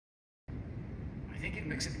think it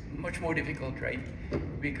makes it much more difficult, right?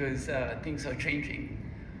 Because things are changing.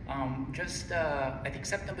 I think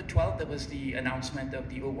September 12th, there was the announcement of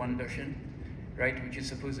the 01 version, right, which is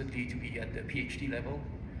supposedly to be at the PhD level.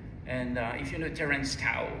 And if you know Terence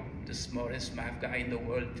Tao, the smartest math guy in the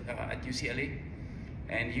world at UCLA,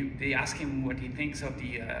 and they asked him what he thinks of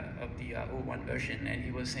the 01 version, and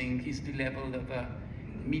he was saying he's the level of a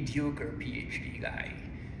mediocre PhD guy.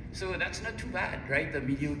 So that's not too bad, right? The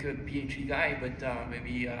mediocre PhD guy, but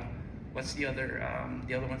maybe what's the other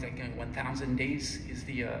one's like 1,000 days is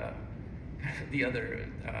the other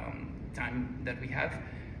time that we have.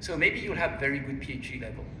 So maybe you'll have very good PhD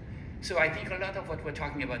level. So I think a lot of what we're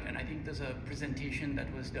talking about, and I think there's a presentation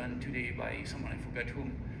that was done today by someone, I forgot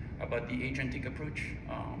whom, about the agentic approach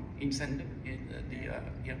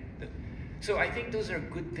so I think those are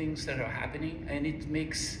good things that are happening, and it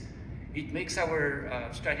makes our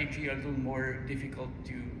strategy a little more difficult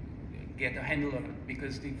to get a handle on it,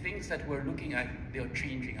 because the things that we're looking at, they're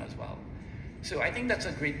changing as well. So I think that's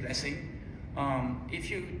a great blessing. If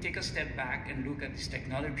you take a step back and look at this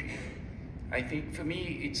technology, I think for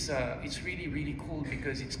me it's really, really cool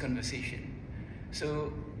because it's conversation.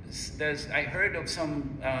 So I heard of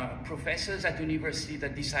some professors at university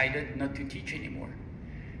that decided not to teach anymore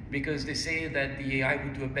because they say that the AI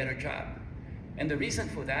would do a better job. And the reason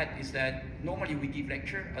for that is that normally we give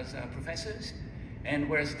lecture as professors, and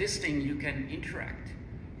whereas this thing you can interact.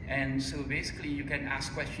 And so basically you can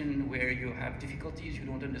ask questions where you have difficulties, you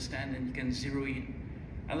don't understand, and you can zero in.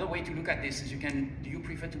 Another way to look at this is do you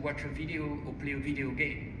prefer to watch a video or play a video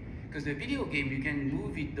game? Because the video game, you can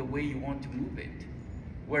move it the way you want to move it.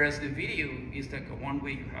 Whereas the video is like one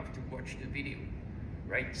way you have to watch the video,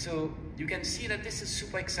 right? So you can see that this is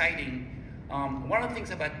super exciting. One of the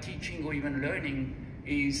things about teaching or even learning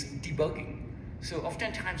is debugging. So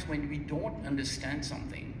oftentimes when we don't understand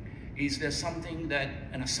something, is there something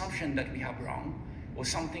an assumption that we have wrong, or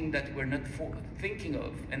something that we're not thinking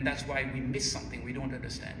of, and that's why we miss something we don't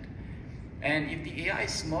understand. And if the AI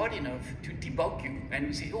is smart enough to debug you, and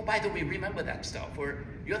you say, oh, by the way, remember that stuff, or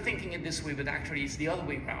you're thinking it this way, but actually it's the other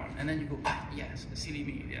way around, and then you go, ah, yes, silly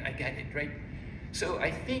me, I get it, right? So I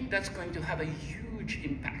think that's going to have a huge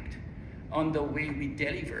impact on the way we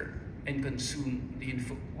deliver and consume the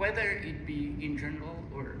info, whether it be in journal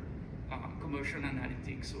or commercial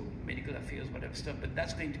analytics or medical affairs, whatever stuff, but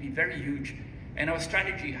that's going to be very huge. And our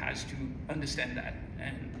strategy has to understand that,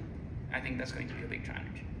 and I think that's going to be a big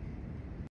challenge.